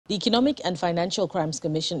The Economic and Financial Crimes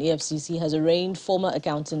Commission, EFCC, has arraigned former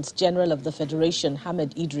Accountant General of the Federation,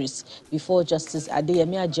 Ahmed Idris, before Justice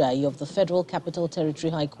Adeyemi Ajayi of the Federal Capital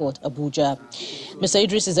Territory High Court, Abuja. Mr.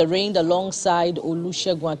 Idris is arraigned alongside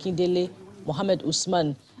Olusegun Akindele, Mohammed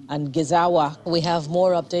Usman, and Gezawa. We have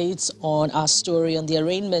more updates on our story on the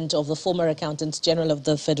arraignment of the former Accountant General of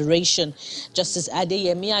the Federation. Justice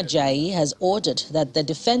Adeyemi Ajayi has ordered that the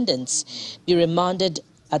defendants be remanded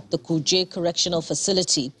at the Kuje Correctional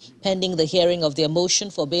Facility, pending the hearing of their motion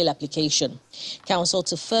for bail application. Counsel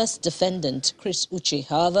to first defendant, Kuje,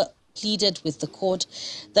 however, pleaded with the court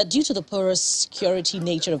that due to the porous security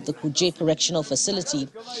nature of the Kuje Correctional Facility,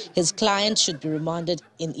 his client should be remanded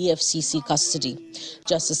in EFCC custody.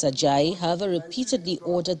 Justice Ajayi, however, repeatedly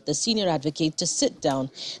ordered the senior advocate to sit down,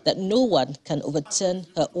 that no one can overturn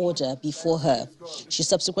her order before her. She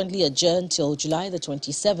subsequently adjourned till July the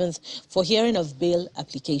 27th for hearing of bail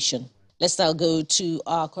application. Let's now go to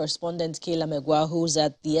our correspondent, Kayla Megwa, who's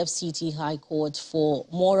at the FCT High Court for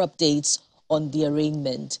more updates on the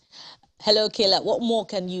arraignment. Hello, Kayla. What more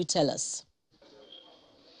can you tell us?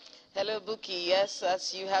 Hello, Buki. Yes,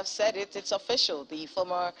 as you have said it, it's official. The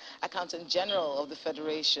former Accountant General of the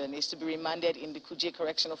Federation is to be remanded in the Kuje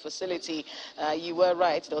Correctional Facility. You were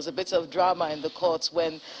right. There was a bit of drama in the courts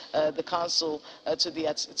when the counsel to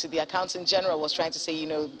the Accountant General was trying to say,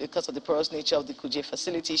 because of the porous nature of the Kuje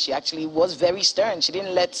facility, she actually was very stern. She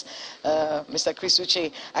didn't let Mr.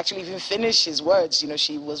 Kuje actually even finish his words.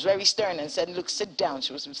 She was very stern and said, look, sit down.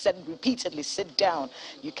 She was said repeatedly, sit down.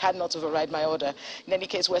 You cannot override my order. In any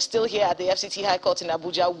case, we're still here at the FCT High Court in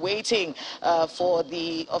Abuja waiting for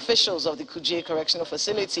the officials of the Kuje Correctional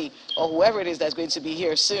Facility, or whoever it is that's going to be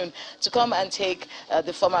here soon, to come and take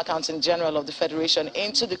the former Accountant General of the Federation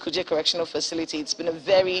into the Kuje Correctional Facility. It's been a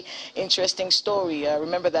very interesting story.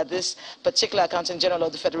 Remember that this particular Accountant General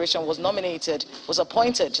of the Federation was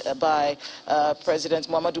appointed by President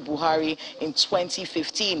Muhammadu Buhari in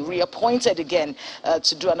 2015, reappointed again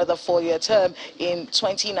to do another 4-year term in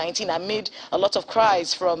 2019 amid a lot of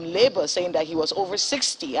cries from Labour saying that he was over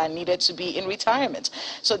 60 and needed to be in retirement.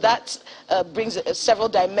 So that brings several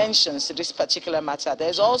dimensions to this particular matter.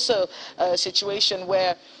 There's also a situation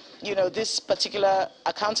where this particular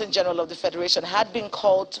Accountant General of the Federation had been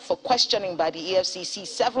called for questioning by the EFCC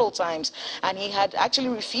several times, and he had actually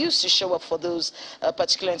refused to show up for those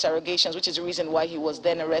particular interrogations, which is the reason why he was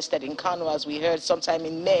then arrested in Kano, as we heard, sometime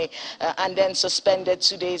in May, and then suspended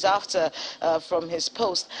 2 days after from his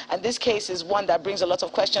post. And this case is one that brings a lot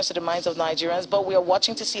of questions to the minds of Nigerians, but we are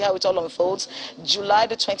watching to see how it all unfolds. July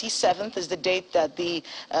the 27th is the date that the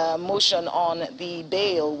motion on the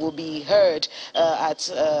bail will be heard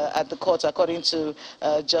at the court, according to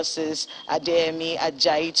Justice Adeyemi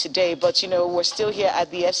Ajayi today. But we're still here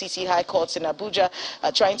at the FCT High Court in Abuja,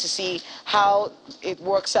 trying to see how it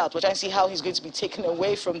works out. We're trying to see how he's going to be taken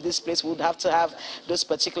away from this place. We would have to have those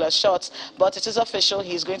particular shots, but it is official.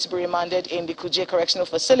 He's going to be remanded in the Kuje Correctional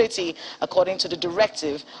Facility, according to the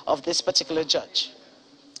directive of this particular judge.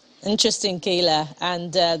 Interesting, Kayla.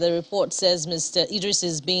 And the report says Mr. Idris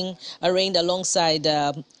is being arraigned alongside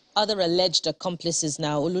other alleged accomplices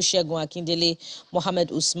now, Olusegun Akindele,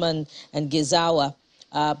 Mohammed Usman, and Gezawa.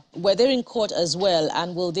 Were they in court as well,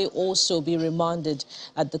 and will they also be remanded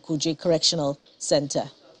at the Kuje Correctional Center?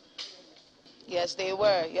 Yes, they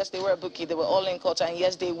were. Yes, they were, Buki. They were all in court, and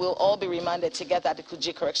yes, they will all be remanded together at the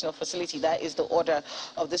Kuje Correctional Facility. That is the order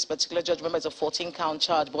of this particular judge. Remember, it's a 14-count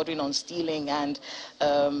charge bordering on stealing, and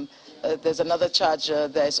there's another charge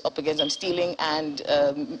that's up against them, stealing and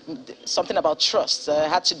something about trust.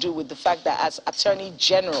 Had to do with the fact that as Attorney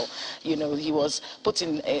General, he was put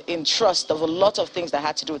in trust of a lot of things that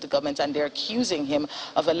had to do with the government, and they're accusing him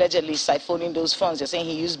of allegedly siphoning those funds. They're saying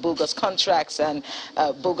he used bogus contracts and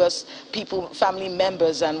bogus people, family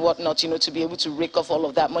members and whatnot, to be able to rake off all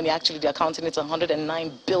of that money. Actually, they're counting it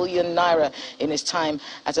 109 billion naira in his time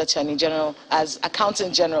as Attorney General, as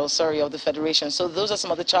Accountant General, of the Federation. So those are some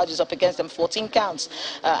of the charges up against them, 14 counts,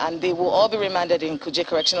 and they will all be remanded in Kuje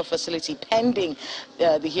Correctional Facility pending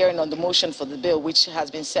the hearing on the motion for the bill, which has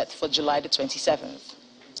been set for July the 27th.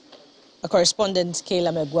 A correspondent,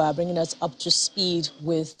 Kayla Megwa, bringing us up to speed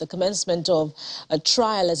with the commencement of a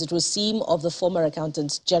trial, as it would seem, of the former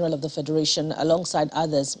Accountant General of the Federation, alongside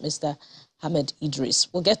others, Mr. Ahmed Idris.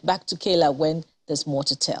 We'll get back to Kayla when there's more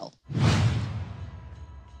to tell.